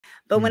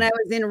But when I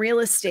was in real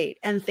estate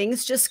and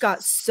things just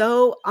got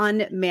so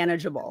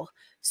unmanageable,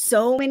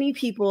 so many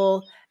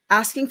people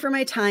asking for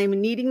my time,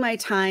 needing my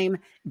time,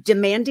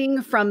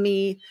 demanding from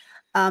me,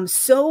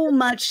 so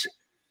much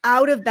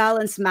out of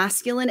balance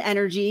masculine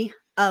energy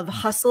of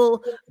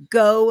hustle,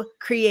 go,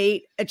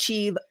 create,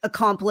 achieve,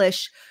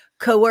 accomplish,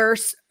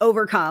 coerce,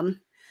 overcome.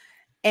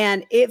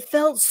 And it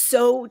felt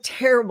so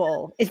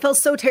terrible. It felt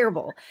so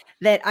terrible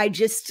that I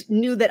just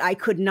knew that I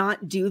could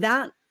not do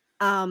that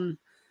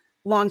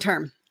long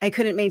term. I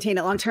couldn't maintain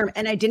it long term.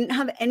 And I didn't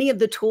have any of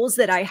the tools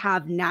that I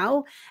have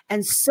now,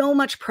 and so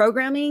much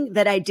programming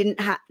that I didn't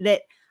have,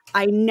 that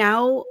I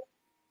now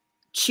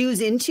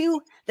choose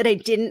into, that I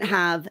didn't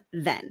have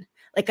then.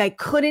 Like I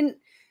couldn't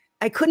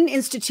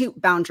institute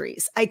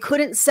boundaries. I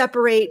couldn't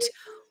separate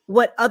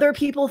what other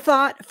people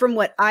thought from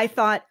what I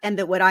thought, and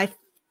that what I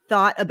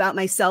thought about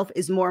myself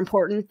is more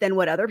important than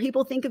what other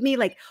people think of me.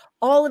 Like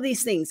all of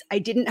these things, I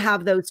didn't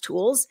have those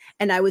tools,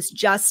 and I was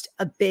just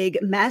a big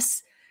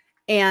mess,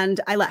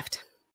 and I left.